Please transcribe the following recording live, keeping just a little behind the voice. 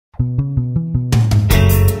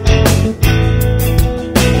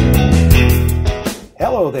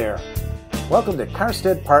Hello there. Welcome to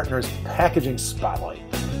Karstead Partners Packaging Spotlight.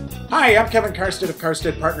 Hi, I'm Kevin Karstead of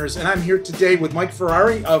Karstead Partners, and I'm here today with Mike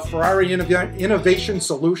Ferrari of Ferrari Innovation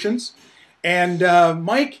Solutions. And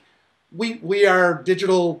Mike, we are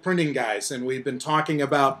digital printing guys, and we've been talking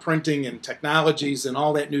about printing and technologies and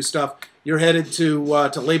all that new stuff. You're headed to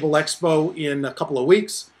Label Expo in a couple of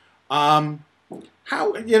weeks.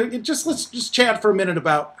 Let's just chat for a minute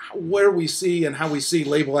about where we see and how we see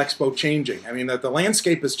Label Expo changing. I mean, the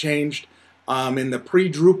landscape has changed in the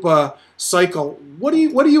pre-Drupa cycle. What are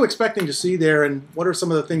you expecting to see there, and what are some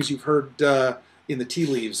of the things you've heard in the tea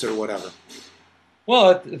leaves or whatever?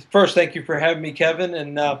 Well, first, thank you for having me, Kevin.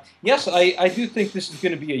 And yes, I do think this is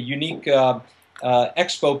going to be a unique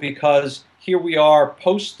expo because here we are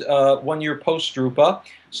 1 year post-Drupa.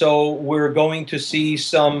 So we're going to see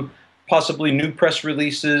some possibly new press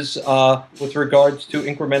releases with regards to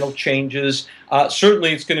incremental changes.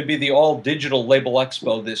 Certainly, it's going to be the all-digital Label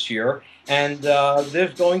Expo this year. And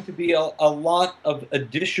there's going to be a lot of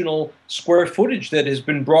additional square footage that has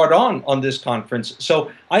been brought on this conference.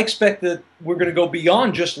 So I expect that we're going to go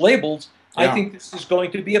beyond just labels. Yeah. I think this is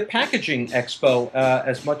going to be a packaging expo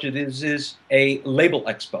as much as it is a label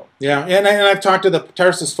expo. Yeah, and I've talked to the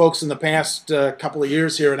Tarsus folks in the past couple of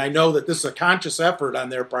years here, and I know that this is a conscious effort on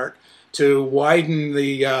their part to widen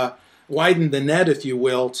the net, if you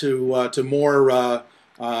will, to more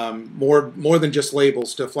than just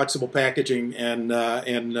labels, to flexible packaging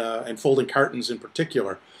and folding cartons in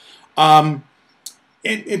particular. And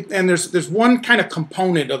there's one kind of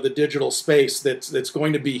component of the digital space that's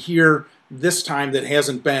going to be here this time that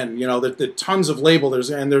hasn't been. You know, that tons of labels,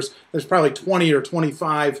 there's probably 20 or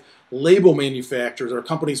 25 label manufacturers or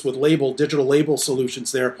companies with digital label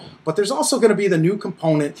solutions there. But there's also going to be the new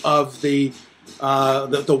component of the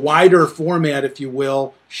wider format, if you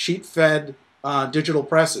will, sheet-fed digital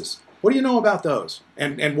presses. What do you know about those?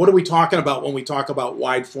 And what are we talking about when we talk about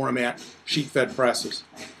wide format sheet-fed presses?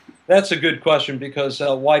 That's a good question because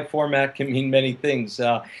wide format can mean many things.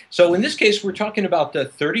 So in this case, we're talking about the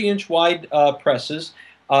 30-inch wide presses.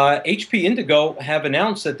 HP Indigo have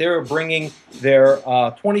announced that they're bringing their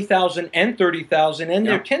 20,000 and 30,000 and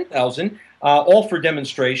their 10,000 all for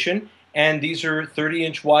demonstration. And these are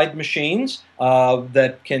 30-inch wide machines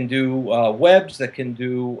that can do webs, that can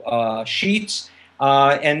do sheets.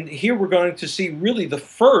 And here we're going to see really the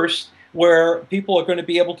first where people are going to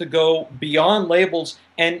be able to go beyond labels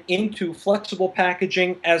and into flexible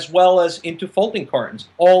packaging as well as into folding cartons,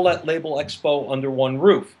 all at Label Expo under one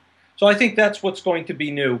roof. So I think that's what's going to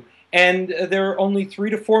be new. And they're only 3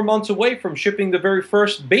 to 4 months away from shipping the very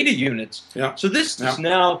first beta units. Yeah. So this is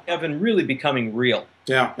now, Kevin, really becoming real.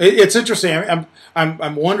 Yeah, it's interesting.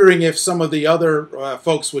 I'm wondering if some of the other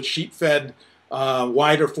folks with sheet-fed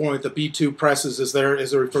wider format, the B2 presses, as they're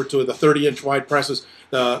referred to, the 30-inch wide presses,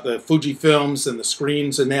 the Fuji films and the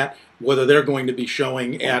screens and that, whether they're going to be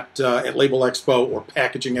showing at Label Expo or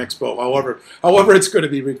Packaging Expo, however it's going to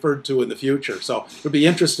be referred to in the future. So it'll be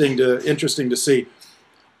interesting to see.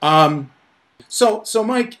 So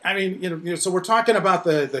Mike, I mean, so we're talking about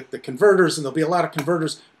the converters, and there'll be a lot of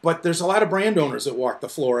converters, but there's a lot of brand owners that walk the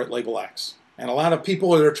floor at Label X, and a lot of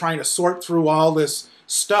people that are trying to sort through all this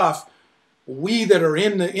stuff. We that are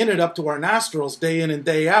in it up to our nostrils day in and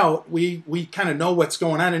day out, we kind of know what's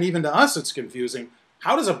going on, and even to us it's confusing.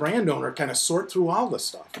 How does a brand owner kind of sort through all this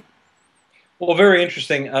stuff? Well, very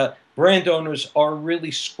interesting. Brand owners are really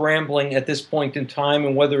scrambling at this point in time,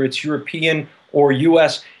 and whether it's European or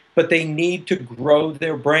U.S., but they need to grow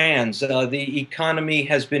their brands. The economy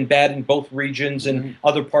has been bad in both regions and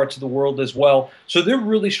other parts of the world as well. So they're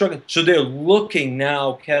really struggling. So they're looking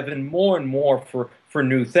now, Kevin, more and more for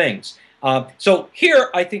new things. So here,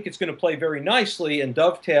 I think it's going to play very nicely and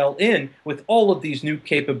dovetail in with all of these new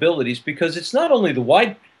capabilities, because it's not only the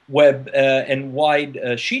wide web and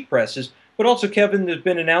wide sheet presses, but also, Kevin, there's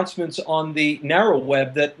been announcements on the narrow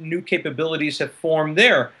web that new capabilities have formed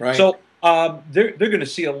there. Right. So they're going to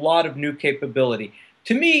see a lot of new capability.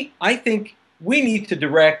 To me, I think we need to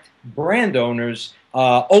direct brand owners,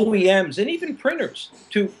 OEMs, and even printers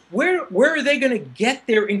to where are they going to get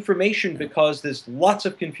their information, because there's lots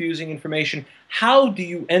of confusing information. How do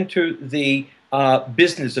you enter the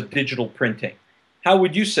business of digital printing? How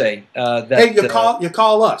would you say that? Hey, you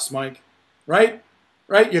call us, Mike, right?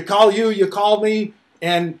 Right? You call me,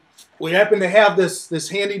 and we happen to have this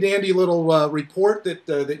handy-dandy little report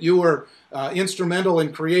that you were instrumental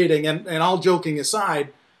in creating. And all joking aside,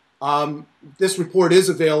 this report is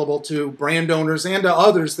available to brand owners and to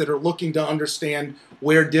others that are looking to understand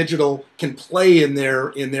where digital can play in their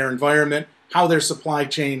environment, how their supply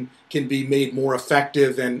chain can be made more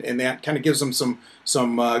effective, and that kind of gives them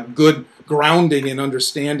some good grounding and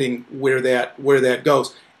understanding where that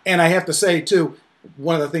goes. And I have to say too,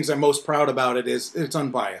 one of the things I'm most proud about it is it's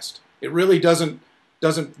unbiased. It really doesn't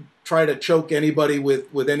try to choke anybody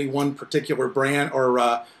with any one particular brand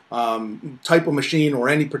or type of machine or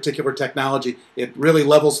any particular technology. It really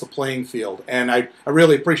levels the playing field, and I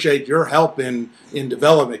really appreciate your help in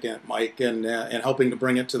developing it, Mike, and helping to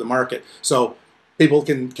bring it to the market. So people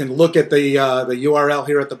can look at the URL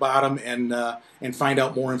here at the bottom and find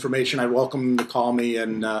out more information. I welcome them to call me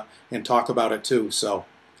and talk about it too. So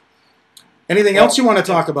anything else you want to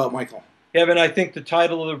talk about, Michael? Kevin, I think the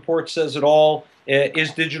title of the report says it all.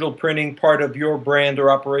 Is digital printing part of your brand or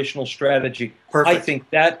operational strategy? Perfect. I think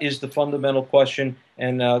that is the fundamental question,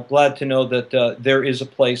 and glad to know that there is a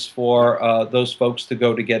place for those folks to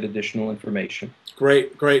go to get additional information.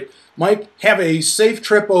 Great, great. Mike, have a safe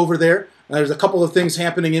trip over there. There's a couple of things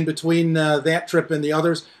happening in between that trip and the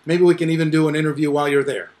others. Maybe we can even do an interview while you're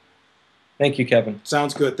there. Thank you, Kevin.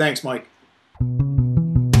 Sounds good. Thanks, Mike.